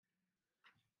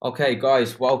Okay,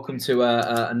 guys, welcome to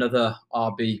another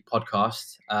RB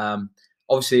podcast.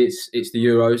 Obviously, it's the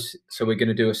Euros, so we're going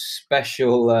to do a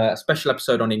special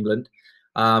episode on England.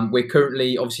 We're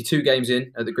currently obviously two games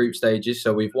in at the group stages,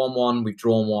 so we've won one, we've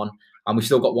drawn one, and we've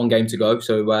still got one game to go.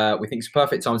 So we think it's a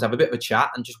perfect time to have a bit of a chat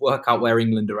and just work out where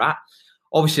England are at.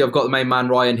 Obviously, I've got the main man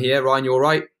Ryan here. Ryan, you all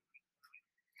right?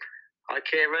 Hi,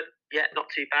 Kieran. Yeah, not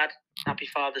too bad. Happy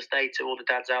Father's Day to all the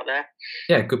dads out there.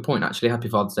 Yeah, good point, actually. Happy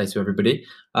Father's Day to everybody.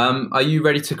 Are you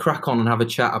ready to crack on and have a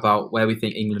chat about where we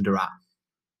think England are at?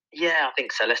 Yeah, I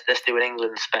think so. Let's do an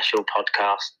England special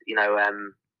podcast.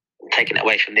 Taking it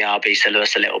away from the RB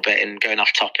syllabus a little bit and going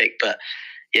off topic, but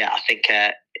yeah, I think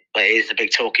it is a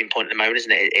big talking point at the moment,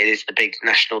 isn't it? It is the big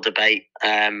national debate.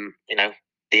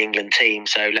 The England team.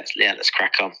 So let's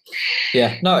crack on.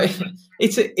 Yeah, no,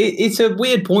 it's a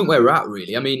weird point where we're at,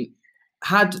 really. I mean,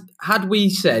 had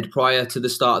we said prior to the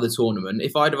start of the tournament,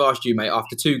 if I'd have asked you, mate,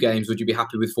 after two games, would you be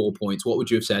happy with 4 points? What would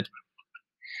you have said?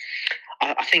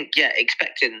 I think,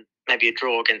 expecting maybe a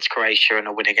draw against Croatia and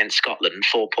a win against Scotland,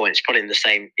 4 points, probably in the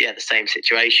same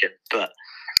situation. But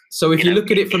so if you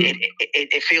look at it from,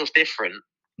 it feels different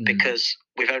because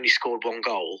we've only scored one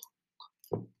goal,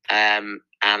 and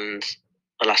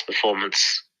the last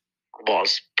performance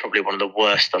was probably one of the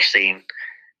worst I've seen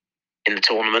in the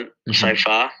tournament so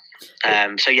far.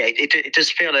 It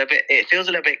does feel it feels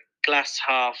a little bit glass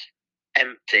half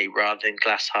empty rather than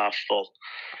glass half full.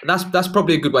 That's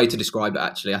probably a good way to describe it,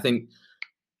 actually. I think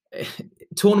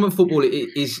tournament football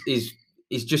is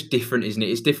just different, isn't it?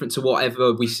 It's different to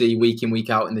whatever we see week in,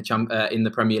 week out in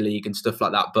the Premier League and stuff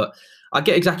like that. But I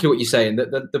get exactly what you're saying.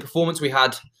 The performance we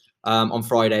had on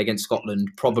Friday against Scotland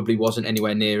probably wasn't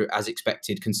anywhere near as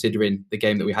expected, considering the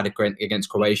game that we had against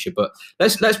Croatia. But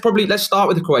let's start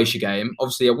with the Croatia game.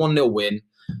 Obviously, a 1-0 win.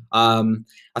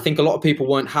 I think a lot of people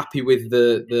weren't happy with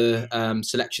the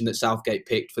selection that Southgate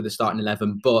picked for the starting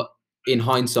 11, but in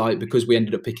hindsight, because we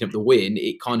ended up picking up the win,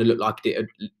 it kind of looked like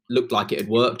it had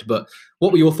worked. But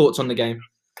what were your thoughts on the game?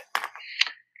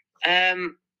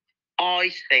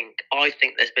 I think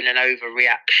there's been an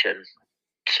overreaction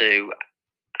to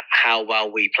how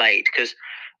well we played, because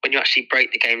when you actually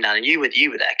break the game down, and you were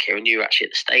there, Kieran, you were actually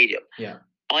at the stadium. Yeah.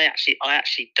 I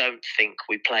actually don't think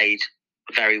we played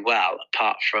very well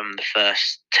apart from the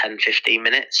first 10-15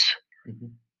 minutes.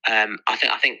 I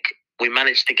think we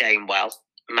managed the game well,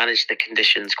 managed the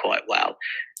conditions quite well.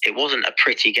 It wasn't a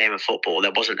pretty game of football.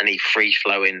 There wasn't any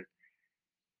free-flowing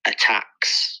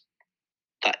attacks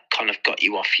that kind of got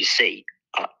you off your seat.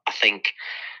 I think,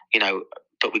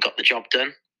 but we got the job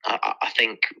done. I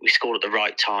think we scored at the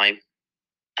right time.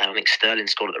 I think Sterling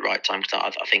scored at the right time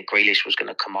because I think Grealish was going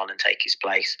to come on and take his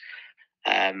place.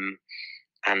 It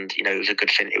was a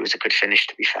good finish,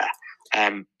 to be fair.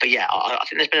 But yeah, I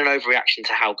think there's been an overreaction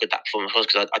to how good that performance was,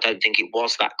 because I don't think it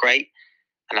was that great.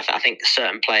 And I think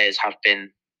certain players have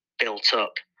been built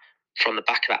up from the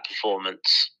back of that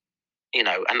performance.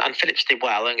 And Phillips did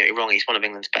well. Don't get me wrong; he's one of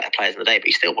England's better players in the day, but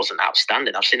he still wasn't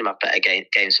outstanding. I've seen him have better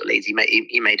games for Leeds. He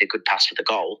made a good pass for the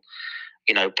goal,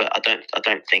 but I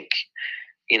don't think,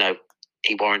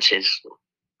 he warranted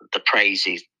the praise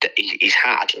he's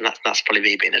had, and that's probably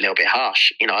me being a little bit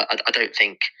harsh. I don't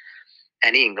think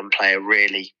any England player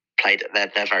really played at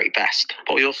their very best.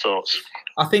 What were your thoughts?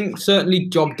 I think certainly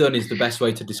job done is the best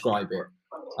way to describe it.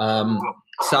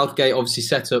 Southgate obviously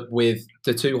set up with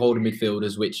the two holding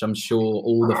midfielders, which I'm sure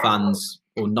all the fans,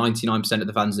 or 99% of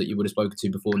the fans that you would have spoken to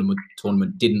before the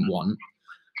tournament, didn't want.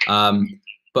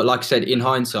 But like I said, in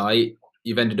hindsight,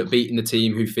 you've ended up beating the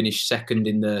team who finished second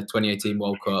in the 2018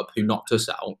 World Cup, who knocked us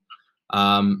out.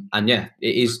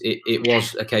 It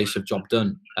was a case of job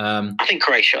done. I think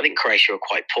Croatia were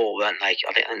quite poor, weren't they?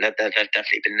 I think they've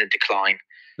definitely been in a decline.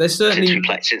 There's certainly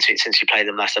since we played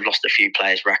them last, they've lost a few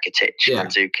players, Rakitic,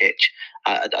 Mandzukic.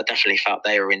 I definitely felt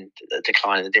they were in a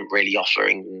decline. They didn't really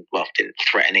didn't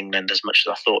threaten England as much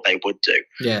as I thought they would do.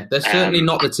 Yeah, they're certainly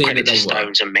not the team that they were.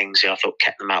 Stones and Mings, who I thought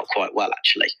kept them out quite well,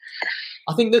 actually.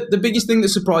 I think that the biggest thing that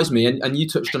surprised me, and you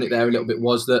touched on it there a little bit,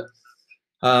 was that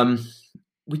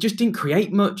we just didn't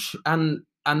create much, and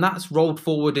that's rolled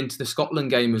forward into the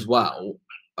Scotland game as well.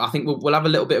 I think we'll have a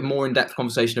little bit of more in-depth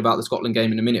conversation about the Scotland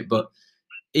game in a minute, but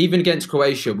even against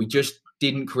Croatia, we just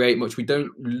didn't create much. We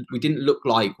didn't look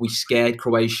like we scared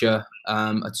Croatia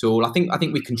at all. I think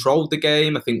we controlled the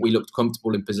game. I think we looked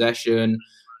comfortable in possession.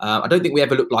 I don't think we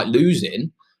ever looked like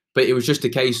losing, but it was just a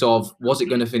case of, was it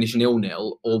going to finish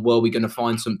 0-0, or were we going to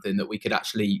find something that we could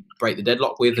actually break the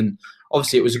deadlock with? And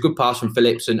obviously it was a good pass from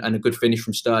Phillips and a good finish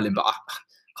from Sterling, but I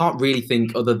can't really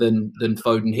think, other than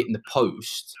Foden hitting the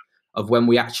post, of when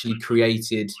we actually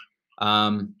created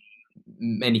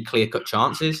many clear-cut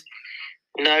chances.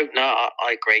 No,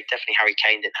 I agree. Definitely, Harry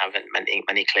Kane didn't have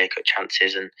many clear cut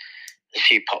chances, and a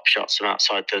few pop shots from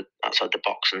outside the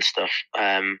box and stuff.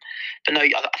 But no,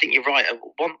 I think you're right.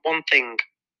 One thing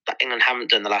that England haven't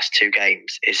done the last two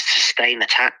games is sustain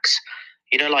attacks.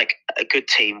 You know, like a good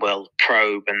team will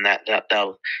probe and that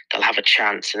they'll have a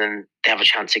chance, and then they have a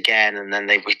chance again, and then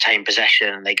they retain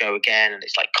possession and they go again, and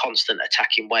it's like constant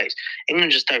attacking waves.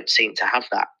 England just don't seem to have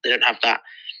that. They don't have that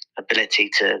ability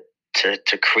to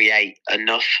create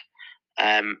enough.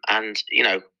 And you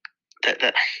know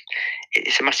that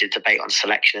it's a massive debate on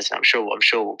selection, isn't it? I'm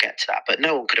sure we'll get to that. But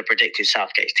no one could have predicted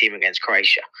Southgate's team against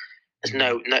Croatia. There's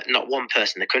not one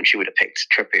person in the country would have picked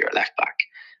Trippier at left back.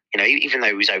 You know, even though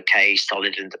he was okay,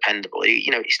 solid and dependable, you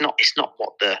know, it's not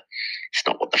what the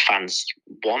fans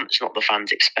want. It's not what the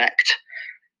fans expect.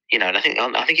 You know, and I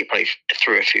think he probably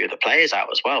threw a few of the players out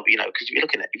as well. But, you know, because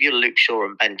if you're Luke Shaw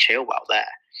and Ben Chilwell there,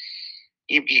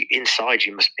 you inside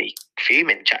you must be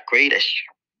fuming. Jack Grealish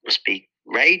must be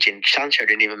raging. Sancho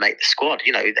didn't even make the squad.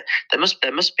 You know, there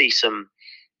must be some,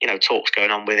 you know, talks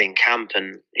going on within camp,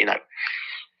 and you know,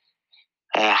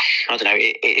 I don't know.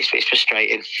 It's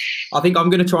frustrating. I think I'm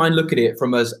going to try and look at it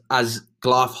from as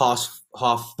glass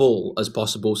half full as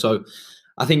possible. So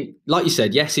I think, like you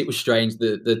said, yes, it was strange.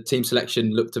 The team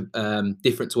selection looked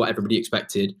different to what everybody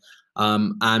expected,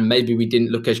 and maybe we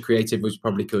didn't look as creative as we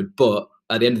probably could. But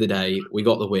at the end of the day, we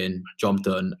got the win, job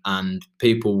done, and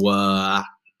people were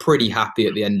pretty happy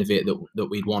at the end of it that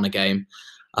we'd won a game.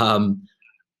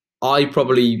 I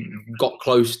probably got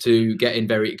close to getting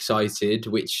very excited,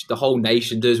 which the whole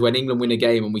nation does when England win a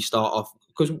game and we start off,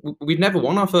 because we've never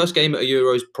won our first game at a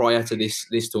Euros prior to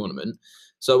this tournament.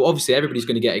 So obviously everybody's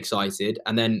going to get excited,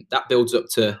 and then that builds up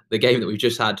to the game that we've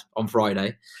just had on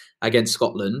Friday against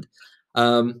Scotland.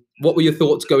 What were your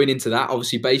thoughts going into that?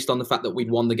 Obviously, based on the fact that we'd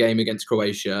won the game against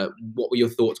Croatia, what were your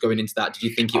thoughts going into that? Did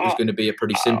you think it was going to be a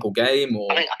pretty simple game?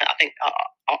 Or I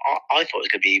thought it was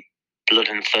going to be blood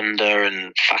and thunder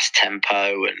and fast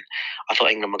tempo, and I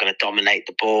thought England were going to dominate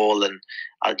the ball, and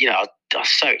I was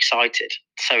so excited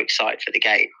for the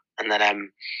game. And then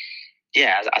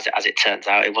as it turns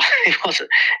out,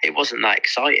 it wasn't that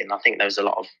exciting. I think there was a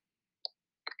lot of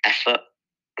effort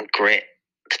and grit,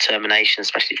 determination,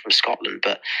 especially from Scotland,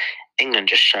 but England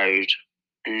just showed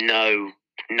no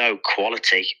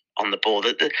quality on the ball.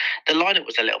 The lineup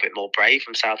was a little bit more brave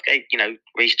from Southgate. You know,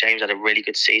 Reece James had a really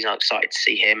good season. I'm excited to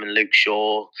see him, and Luke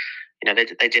Shaw. You know,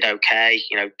 they did okay.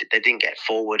 You know, they didn't get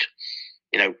forward.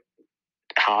 You know,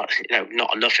 hard. You know,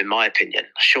 not enough in my opinion.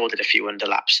 Shaw did a few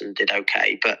underlaps and did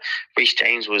okay, but Reece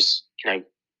James was, you know,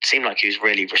 seemed like he was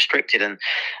really restricted, and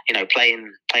you know,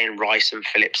 playing Rice and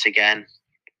Phillips again,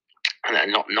 and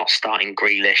then not starting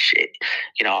Grealish.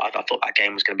 I thought that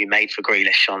game was going to be made for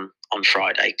Grealish on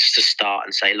Friday, just to start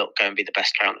and say, look, go and be the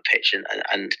best player on the pitch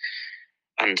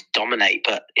and dominate.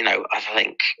 But you know, I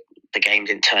think the game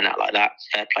didn't turn out like that.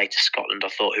 Fair play to Scotland. I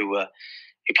thought who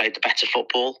played the better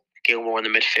football. Gilmour in the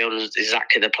midfield is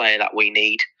exactly the player that we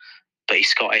need, but he's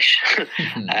Scottish.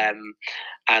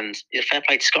 And fair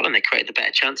play to Scotland. They created the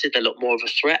better chances. They looked more of a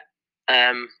threat.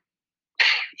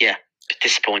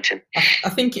 Disappointing. I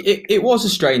think it was a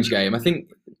strange game. I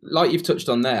think, like you've touched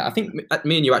on there, I think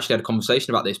me and you actually had a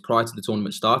conversation about this prior to the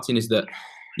tournament starting, is that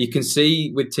you can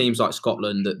see with teams like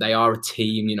Scotland that they are a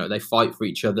team, you know, they fight for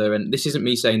each other. And this isn't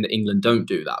me saying that England don't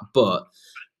do that, but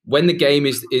when the game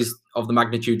is of the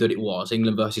magnitude that it was,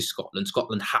 England versus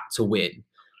Scotland had to win.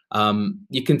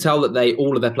 You can tell that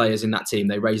all of their players in that team,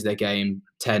 they raised their game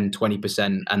 10,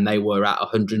 20%, and they were at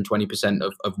 120%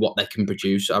 of what they can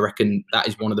produce. I reckon that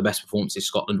is one of the best performances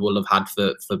Scotland will have had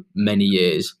for many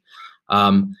years.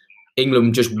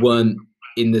 England just weren't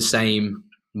in the same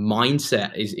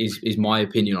mindset, is my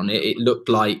opinion on it. It looked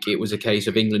like it was a case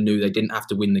of England knew they didn't have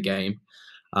to win the game.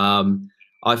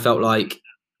 I felt like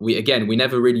we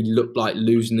never really looked like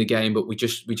losing the game, but we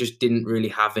just didn't really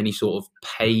have any sort of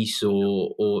pace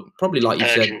or probably, like you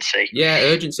urgency. said,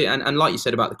 urgency. And like you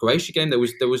said about the Croatia game, there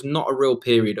was not a real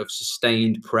period of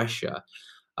sustained pressure,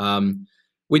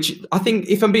 which I think,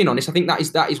 if I'm being honest, I think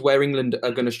that is where England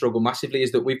are going to struggle massively,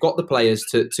 is that we've got the players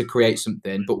to create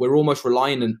something, but we're almost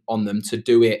relying on them to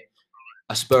do it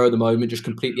a spur of the moment, just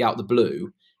completely out of the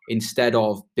blue, instead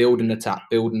of build an attack,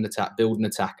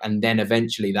 and then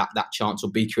eventually that chance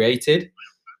will be created.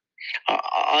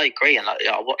 I agree, and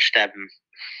I watched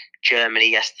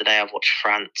Germany yesterday. I've watched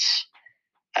France,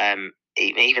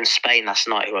 even Spain last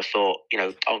night, who I thought, you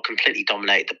know, completely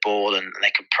dominated the ball, and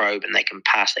they can probe and they can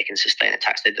pass, they can sustain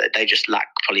attacks. They just lack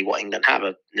probably what England have,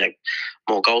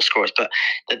 more goal scorers. But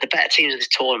the better teams of this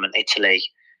tournament, Italy,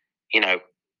 you know,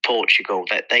 Portugal,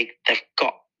 they've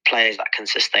got players that can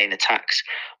sustain attacks.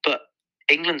 But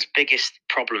England's biggest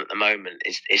problem at the moment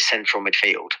is central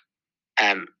midfield.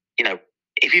 You know,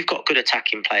 if you've got good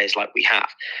attacking players like we have,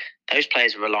 those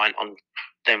players are reliant on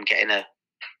them getting a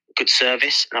good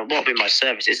service. Now, what will be my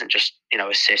service isn't just, you know,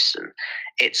 assists, and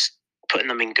it's putting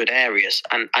them in good areas.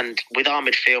 And with our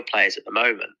midfield players at the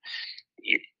moment,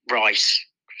 Rice,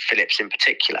 Phillips in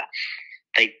particular,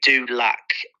 they do lack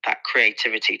that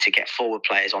creativity to get forward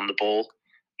players on the ball,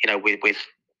 you know, with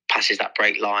passes that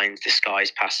break lines,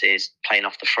 disguise passes, playing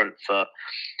off the front foot.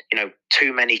 You know,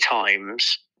 too many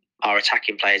times our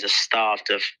attacking players are starved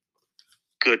of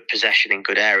good possession in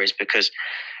good areas because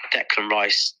Declan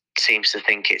Rice seems to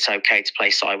think it's okay to play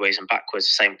sideways and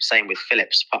backwards. Same with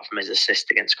Phillips, apart from his assist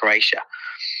against Croatia.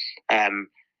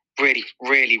 Really,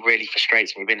 really, really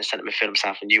frustrates me being a centre midfielder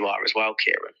myself, and you are as well,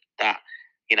 Kieran. That,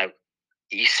 you know,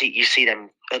 you see them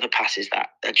other passes that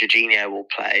a Jorginho will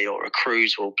play, or a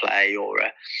Cruz will play, or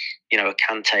a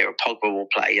Kante or a Pogba will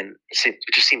play, and it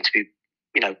just seem to be,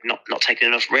 you know, not taking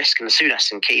enough risk. And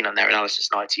Souness and Keane on their analysis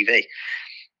on ITV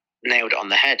nailed it on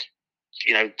the head.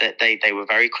 You know, that they were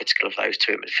very critical of those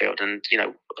two in midfield, and you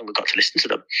know, we got to listen to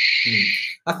them.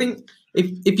 I think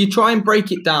if you try and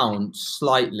break it down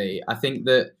slightly, I think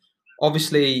that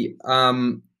obviously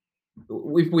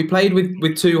we played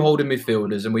with two holding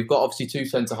midfielders, and we've got obviously two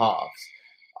centre halves.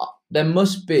 There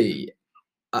must be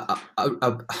a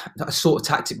sort of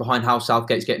tactic behind how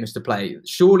Southgate's getting us to play.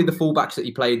 Surely the fullbacks that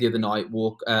he played the other night,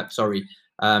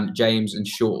 James and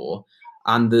Shaw,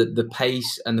 and the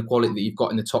pace and the quality that you've got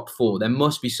in the top four, there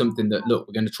must be something that, look,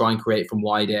 we're going to try and create from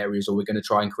wide areas, or we're going to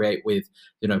try and create with,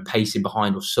 you know, pacing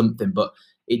behind or something. But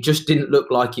it just didn't look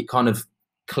like it kind of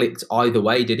clicked either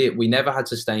way, did it? We never had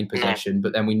sustained possession,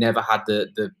 but then we never had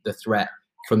the threat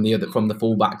from the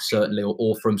fullbacks, certainly,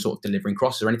 or from sort of delivering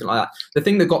crosses or anything like that. The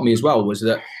thing that got me as well was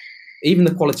that even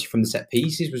the quality from the set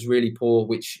pieces was really poor,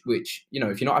 which you know,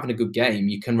 if you're not having a good game,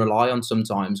 you can rely on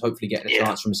sometimes, hopefully getting a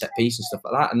chance from a set piece and stuff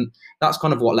like that. And that's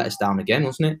kind of what let us down again,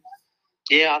 wasn't it?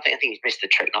 Yeah, I think he's missed the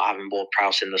trick not having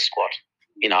Ward-Prowse in the squad.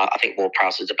 You know, I think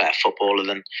Ward-Prowse is a better footballer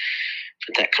than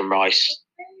Declan Rice,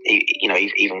 you know,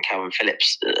 even Calvin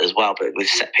Phillips as well. But with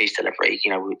set piece delivery, you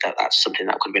know, that's something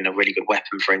that could have been a really good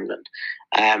weapon for England.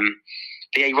 But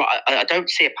yeah, you're right. I don't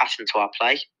see a pattern to our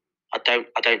play. I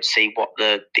don't see what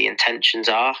the intentions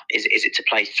are. Is it to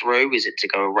play through? Is it to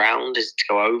go around? Is it to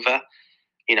go over?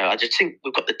 You know, I just think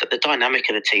we've got the dynamic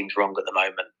of the team's wrong at the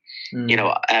moment. You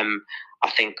know,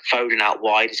 I think Foden out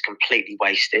wide is completely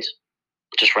wasted.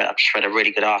 I've just read a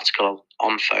really good article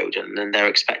on Foden, and they're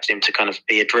expecting him to kind of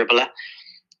be a dribbler.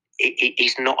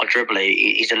 He's not a dribbler.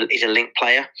 He's a link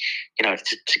player. You know,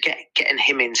 to getting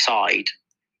him inside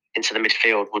into the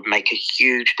midfield would make a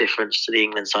huge difference to the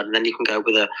England side, and then you can go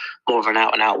with a more of an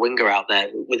out-and-out winger out there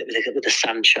with a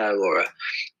Sancho or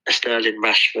a Sterling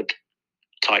Rashford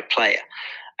type player.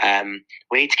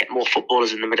 We need to get more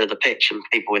footballers in the middle of the pitch and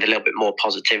people with a little bit more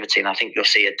positivity, and I think you'll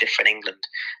see a different England.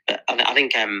 But I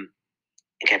think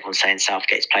everyone's saying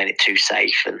Southgate's playing it too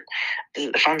safe, and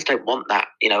the fans don't want that.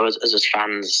 You know, as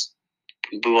fans,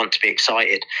 we want to be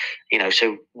excited, you know.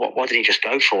 So why didn't he just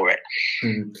go for it?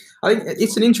 I think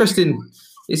it's an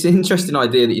interesting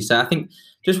idea that you say. I think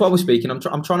just while we're speaking, I'm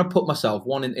trying to put myself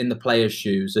in the players'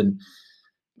 shoes, and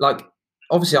like,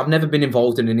 obviously I've never been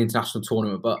involved in an international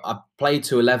tournament, but I've played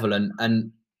to a level,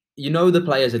 and you know, the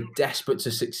players are desperate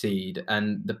to succeed,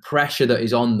 and the pressure that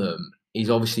is on them is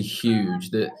obviously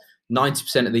huge. That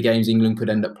 90% of the games England could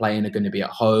end up playing are going to be at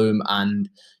home. And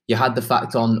you had the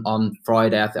fact on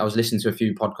Friday, I was listening to a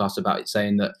few podcasts about it,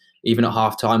 saying that even at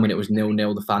half time when it was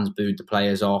 0-0, the fans booed the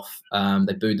players off.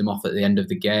 They booed them off at the end of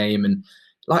the game. And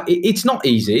like, it's not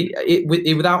easy. It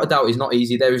without a doubt is not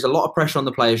easy. There is a lot of pressure on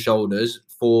the players' shoulders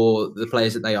for the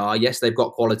players that they are. Yes, they've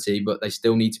got quality, but they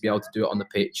still need to be able to do it on the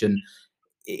pitch. And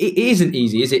it isn't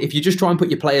easy, is it? If you just try and put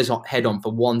your players' head on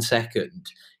for 1 second,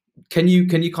 can you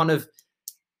kind of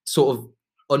sort of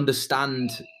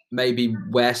understand maybe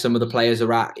where some of the players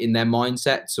are at in their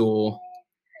mindsets? Or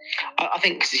I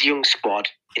think it's a young squad,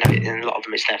 you know, and a lot of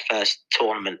them, it's their first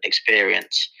tournament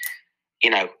experience. You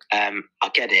know, I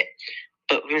get it,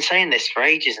 but we've been saying this for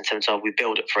ages in terms of we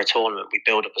build up for a tournament, we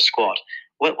build up a squad.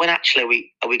 When actually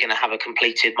are we going to have a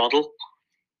completed model?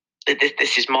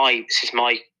 This is my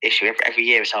issue. Every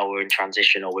year it's we're in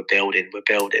transition, or we're building.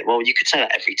 Well, you could say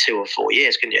that every 2 or 4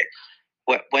 years, couldn't you?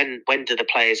 When do the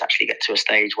players actually get to a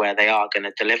stage where they are going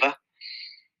to deliver?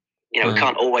 You know, we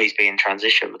can't always be in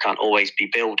transition. We can't always be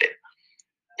building.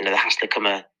 You know, there has to come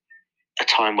a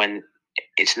time when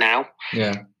it's now.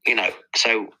 Yeah. You know,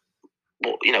 so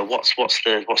what's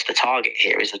the target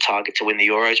here? Is the target to win the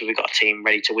Euros? Have we got a team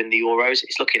ready to win the Euros?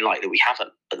 It's looking like that we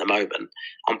haven't at the moment.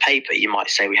 On paper, you might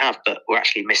say we have, but we're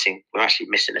actually missing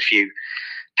a few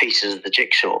pieces of the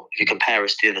jigsaw if you compare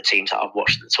us to the other teams that I've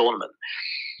watched in the tournament.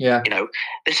 Yeah.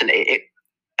 Listen,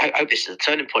 I hope this is a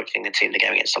turning point for the team they're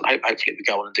going against. Hopefully we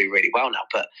go on and do really well now.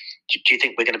 But do you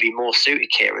think we're going to be more suited,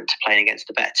 Kieran, to playing against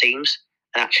the better teams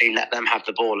and actually let them have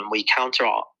the ball and we counter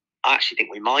our? I actually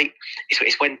think we might.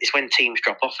 It's when teams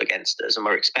drop off against us and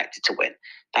we're expected to win.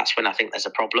 That's when I think there's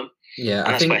a problem. Yeah,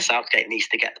 and that's where Southgate needs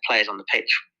to get the players on the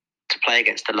pitch to play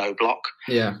against the low block.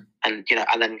 Yeah, and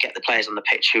then get the players on the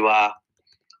pitch who are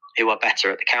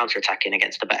better at the counter attacking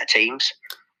against the better teams.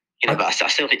 But I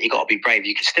still think you've got to be brave.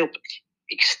 You can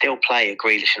still play a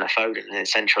Grealish and a Foden in the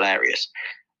central areas.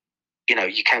 You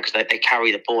can, because they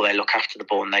carry the ball, they look after the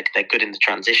ball, and they're good in the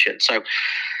transition. So,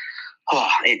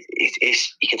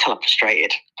 it's you can tell I'm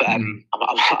frustrated, but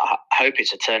I hope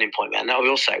it's a turning point. Man, no, we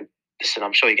also listen.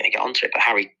 I'm sure you're going to get onto it, but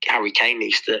Harry Kane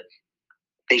needs to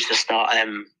start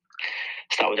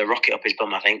with a rocket up his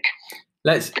bum. I think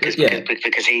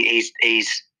because he's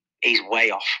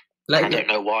way off. I don't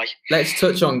know why. Let's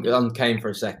touch on Kane for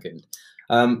a second.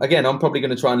 Again, I'm probably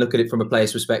going to try and look at it from a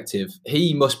player's perspective.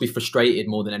 He must be frustrated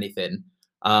more than anything.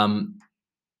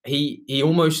 He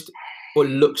almost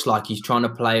looks like he's trying to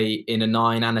play in a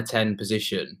 9 and a 10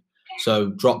 position.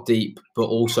 So drop deep, but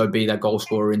also be their goal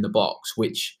scorer in the box,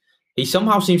 which he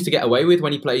somehow seems to get away with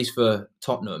when he plays for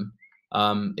Tottenham.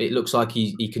 It looks like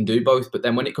he can do both. But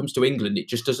then when it comes to England, it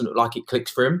just doesn't look like it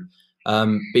clicks for him.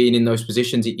 Being in those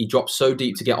positions, he drops so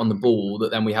deep to get on the ball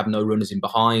that then we have no runners in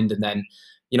behind. And then,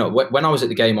 when I was at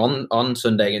the game on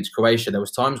Sunday against Croatia, there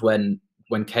was times when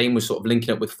Kane was sort of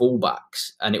linking up with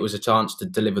fullbacks and it was a chance to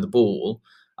deliver the ball.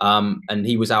 And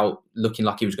he was out looking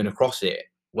like he was going to cross it,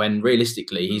 when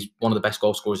realistically he's one of the best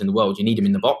goal scorers in the world. You need him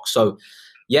in the box. So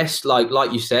yes,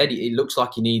 like you said, it looks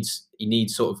like he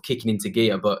needs sort of kicking into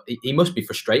gear, but he must be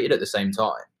frustrated at the same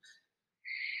time.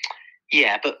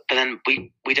 Yeah, but then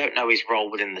we don't know his role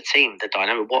within the team, the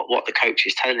dynamic, what the coach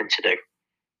is telling him to do.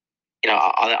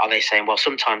 Are they saying, well,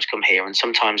 sometimes come here and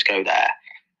sometimes go there?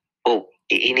 Well,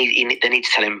 they need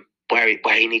to tell him where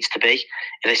he needs to be.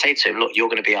 If they say to him, look, you're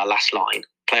going to be our last line,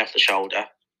 play off the shoulder,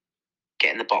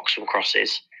 get in the box from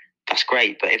crosses, that's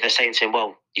great. But if they're saying to him,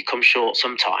 well, you come short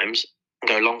sometimes and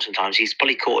go long sometimes, he's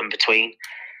probably caught in between.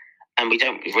 And we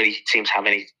don't really seem to have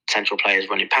any central players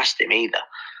running past him either.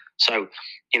 So,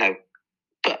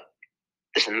 but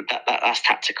listen, that's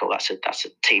tactical. That's a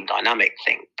team dynamic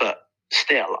thing. But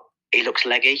still, he looks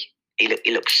leggy. He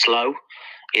looks slow.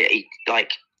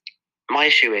 My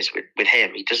issue is with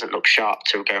him, he doesn't look sharp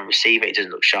to go and receive it. He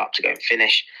doesn't look sharp to go and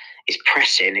finish. His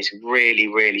pressing is really,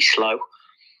 really slow.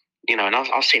 And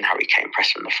I've seen Harry Kane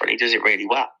press from the front. He does it really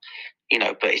well.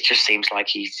 But it just seems like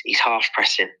he's half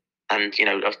pressing. And,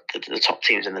 the top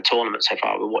teams in the tournament so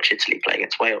far, we watch Italy play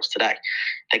against Wales today.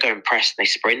 They go and press and they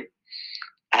sprint.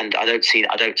 And I don't see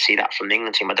that from the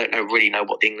England team. I don't really know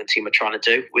what the England team are trying to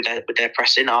do with their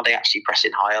pressing. Are they actually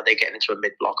pressing high? Are they getting into a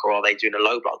mid block, or are they doing a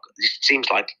low block? It seems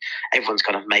like everyone's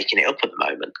kind of making it up at the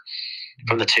moment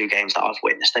from the 2 games that I've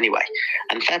witnessed anyway.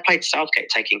 And fair play to Southgate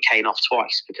taking Kane off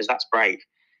twice, because that's brave.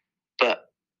 But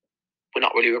we're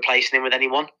not really replacing him with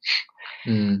anyone.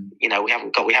 We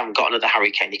haven't got another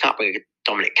Harry Kane. You can't bring a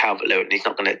Dominic Calvert-Lewin. He's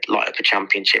not going to light up a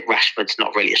championship. Rashford's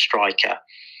not really a striker.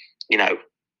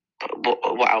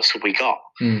 What else have we got?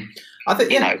 I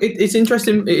think it's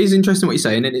interesting. It is interesting what you're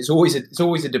saying, and it's always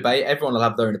a debate. Everyone will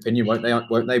have their own opinion, won't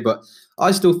they? But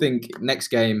I still think next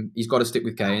game he's got to stick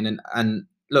with Kane. And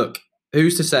look,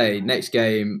 who's to say next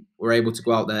game we're able to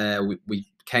go out there,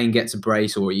 Kane gets a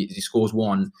brace or he scores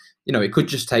one. It could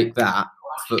just take that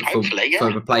for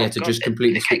the player to just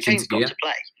completely switch into gear.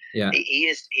 Yeah, he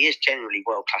is genuinely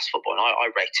world class football, and I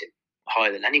rate him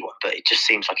higher than anyone. But it just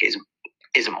seems like it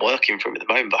isn't working for him at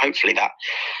the moment. But hopefully that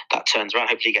turns around.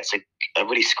 Hopefully he gets a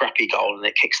really scrappy goal and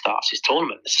it kickstarts his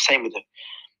tournament. It's the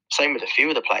same with a few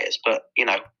of the players. But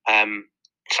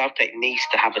Southgate needs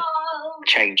to have a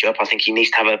change up. I think he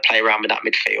needs to have a play around with that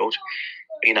midfield.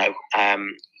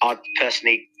 I'd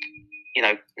personally,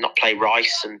 not play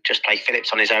Rice and just play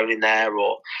Phillips on his own in there,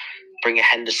 or bring a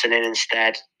Henderson in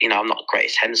instead. I'm not the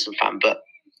greatest Henderson fan, but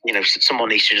someone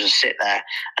needs to just sit there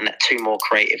and let 2 more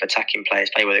creative attacking players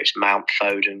play, whether it's Mount,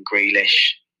 Foden,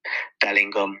 Grealish,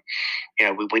 Bellingham.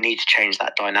 We need to change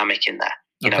that dynamic in there.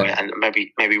 And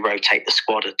maybe rotate the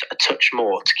squad a touch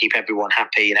more to keep everyone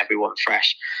happy and everyone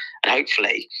fresh. And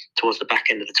hopefully, towards the back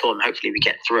end of the tournament, hopefully we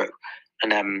get through,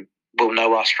 and we'll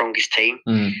know our strongest team.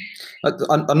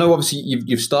 I know, obviously,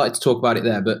 you've started to talk about it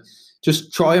there, but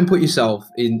just try and put yourself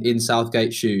in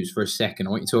Southgate's shoes for a second. I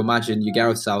want you to imagine you're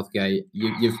Gareth Southgate.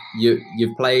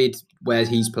 You've played where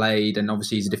he's played, and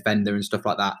obviously he's a defender and stuff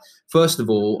like that. First of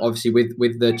all, obviously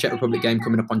with the Czech Republic game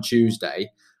coming up on Tuesday,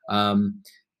 are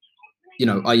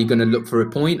you going to look for a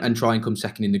point and try and come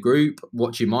second in the group?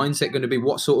 What's your mindset going to be?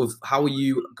 How are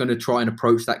you going to try and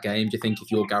approach that game, do you think,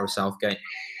 if you're Gareth Southgate?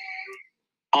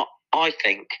 I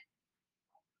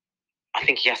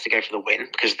think he has to go for the win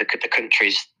because the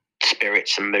country's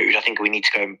spirits and mood. I think we need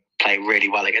to go and play really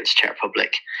well against Czech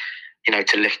Republic,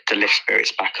 to lift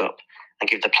spirits back up and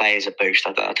give the players a boost.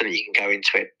 I don't think you can go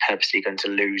into it purposely going to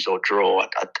lose or draw. I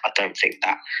don't think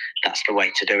that's the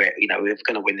way to do it. We're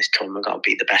going to win this tournament. We're going to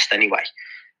beat the best anyway.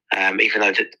 Even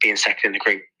though being second in the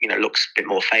group, looks a bit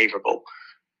more favourable.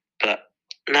 But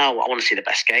no, I want to see the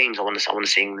best games. I want to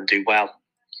see England do well.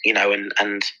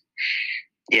 And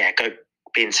go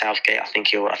being Southgate. I think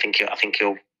he'll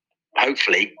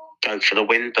hopefully go for the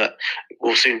win. But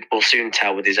we'll soon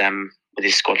tell with his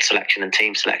squad selection and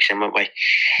team selection, won't we?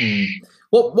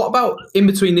 What about in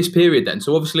between this period then?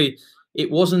 So obviously it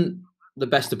wasn't the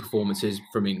best of performances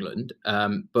from England,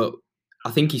 but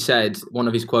I think he said one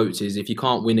of his quotes is, "If you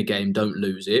can't win a game, don't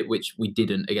lose it," which we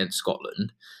didn't against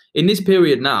Scotland. In this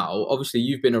period now, obviously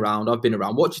you've been around, I've been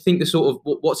around. What do you think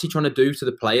what's he trying to do to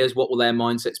the players? What will their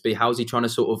mindsets be? How's he trying to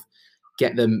sort of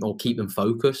get them or keep them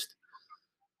focused?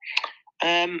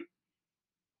 I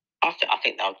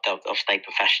think they'll stay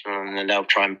professional and then they'll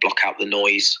try and block out the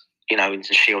noise, and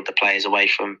shield the players away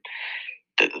from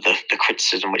the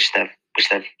criticism which they've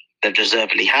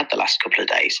deservedly had the last couple of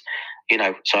days.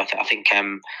 So I think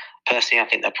personally, I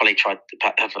think they'll probably have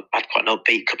had quite an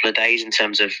upbeat couple of days in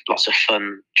terms of lots of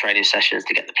fun training sessions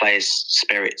to get the players'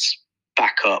 spirits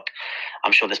back up.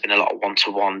 I'm sure there's been a lot of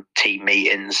one-to-one team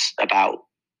meetings about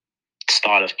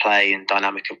style of play and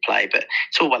dynamic of play, but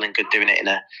it's all well and good doing it in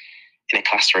a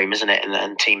classroom, isn't it?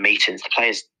 And team meetings, the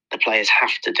players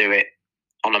have to do it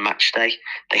on a match day.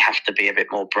 They have to be a bit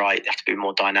more bright. They have to be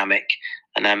more dynamic,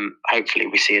 and hopefully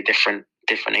we see a different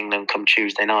England come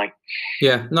Tuesday night.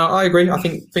 Yeah, no, I agree. I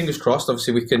think fingers crossed.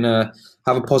 Obviously, we can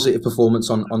have a positive performance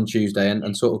on Tuesday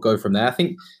and sort of go from there. I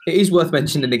think it is worth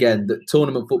mentioning again that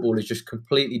tournament football is just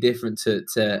completely different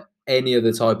to any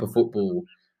other type of football,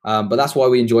 but that's why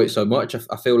we enjoy it so much.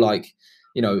 I feel like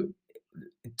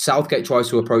Southgate tries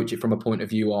to approach it from a point of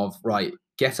view of, right,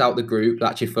 get out the group,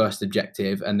 that's your first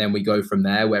objective, and then we go from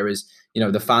there. Whereas,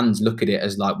 the fans look at it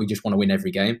as like, we just want to win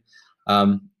every game.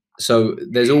 So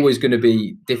there's always going to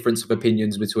be difference of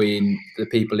opinions between the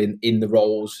people in the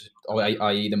roles,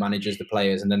 i.e. the managers, the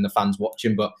players, and then the fans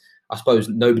watching. But I suppose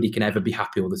nobody can ever be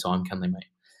happy all the time, can they, mate?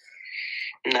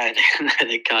 No,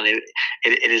 they can't.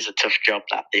 It is a tough job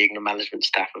that the England management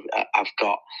staff have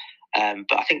got.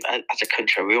 But I think as a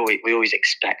country, we always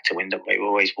expect to win, don't we? We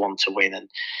always want to win, and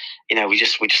we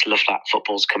just love that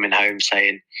football's coming home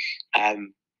saying, I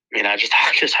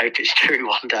just hope it's true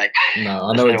one day. No,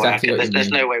 I know exactly what you mean. There's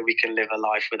no way we can live a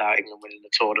life without England winning the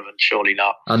tournament. Surely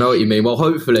not. I know what you mean. Well,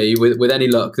 hopefully, with any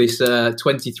luck, this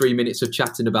 23 minutes of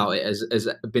chatting about it has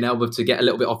been able to get a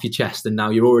little bit off your chest, and now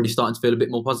you're already starting to feel a bit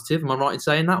more positive. Am I right in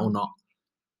saying that or not?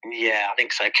 Yeah, I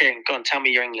think so. Kieran, go on, tell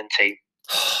me your England team.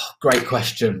 Great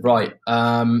question. Right.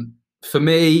 For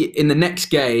me, in the next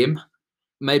game,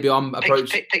 maybe I'm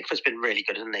approaching. Pickford's been really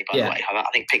good, hasn't he? By the way, I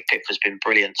think Pickford's been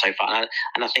brilliant so far,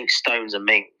 and I think Stones and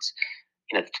Mings,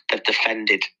 they've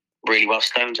defended really well.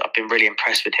 Stones, I've been really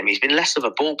impressed with him. He's been less of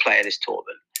a ball player this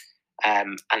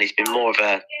tournament, and he's been more of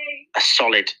a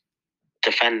solid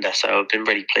defender. So I've been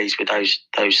really pleased with those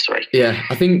three. Yeah,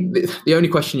 I think the only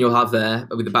question you'll have there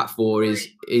with the back four is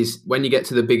when you get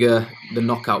to the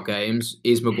knockout games,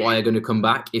 is Maguire going to come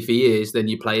back? If he is, then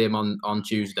you play him on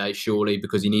Tuesday, surely,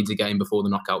 because he needs a game before the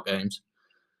knockout games.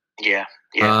 Yeah.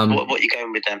 What are you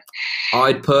going with then?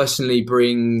 I'd personally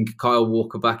bring Kyle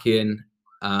Walker back in,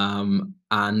 and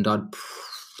I'd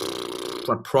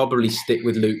probably stick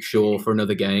with Luke Shaw for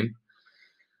another game.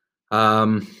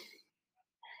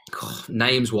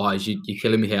 Names wise, you're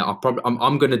killing me here.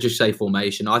 I'm going to just say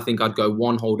formation. I think I'd go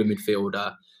one holding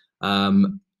midfielder,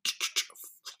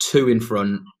 2 in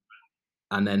front,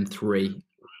 and then 3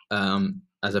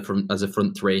 as a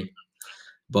front 3.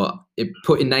 But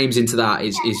putting names into that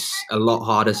is a lot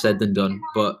harder said than done.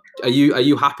 But are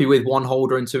you happy with 1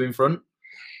 holder and 2 in front?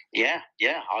 Yeah.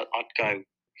 I'd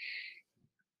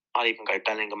even go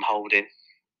Bellingham holding.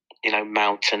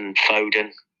 Mount and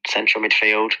Foden central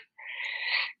midfield.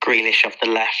 Grealish off the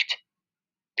left.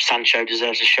 Sancho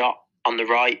deserves a shot on the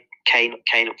right. Kane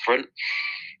up front.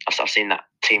 I've seen that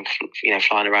team,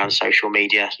 flying around social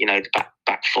media. The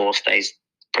back 4 stays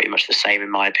pretty much the same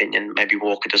in my opinion. Maybe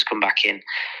Walker does come back in.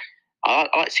 I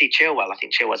like to see Chilwell. I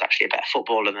think Chilwell's actually a better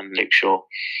footballer than Luke Shaw.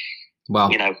 Wow.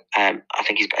 I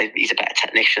think he's a better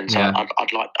technician. So Yeah.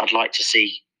 I'd like to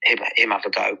see him have a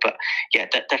go. But yeah,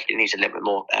 that definitely needs a little bit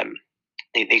more.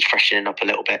 Needs freshening up a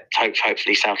little bit.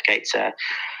 Hopefully Southgate's.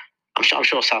 I'm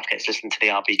sure Southgate's listened to the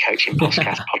RB coaching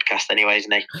podcast anyway,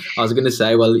 isn't he? I was going to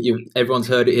say, well, everyone's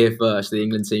heard it here first. The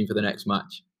England team for the next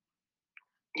match.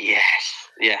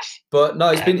 Yes. But no,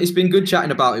 it's been good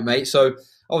chatting about it, mate. So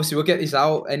obviously we'll get this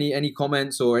out. Any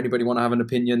comments or anybody want to have an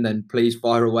opinion, then please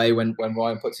fire away when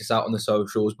Ryan puts this out on the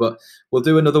socials. But we'll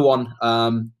do another one,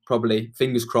 probably,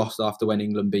 fingers crossed, after when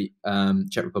England beat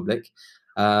Czech Republic.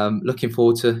 Looking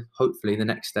forward to hopefully the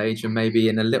next stage and maybe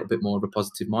in a little bit more of a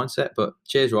positive mindset. But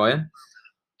cheers, Ryan.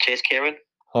 Cheers, Kieran.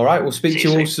 All right, we'll speak to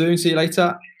you all soon. See you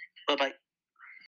later. Bye-bye.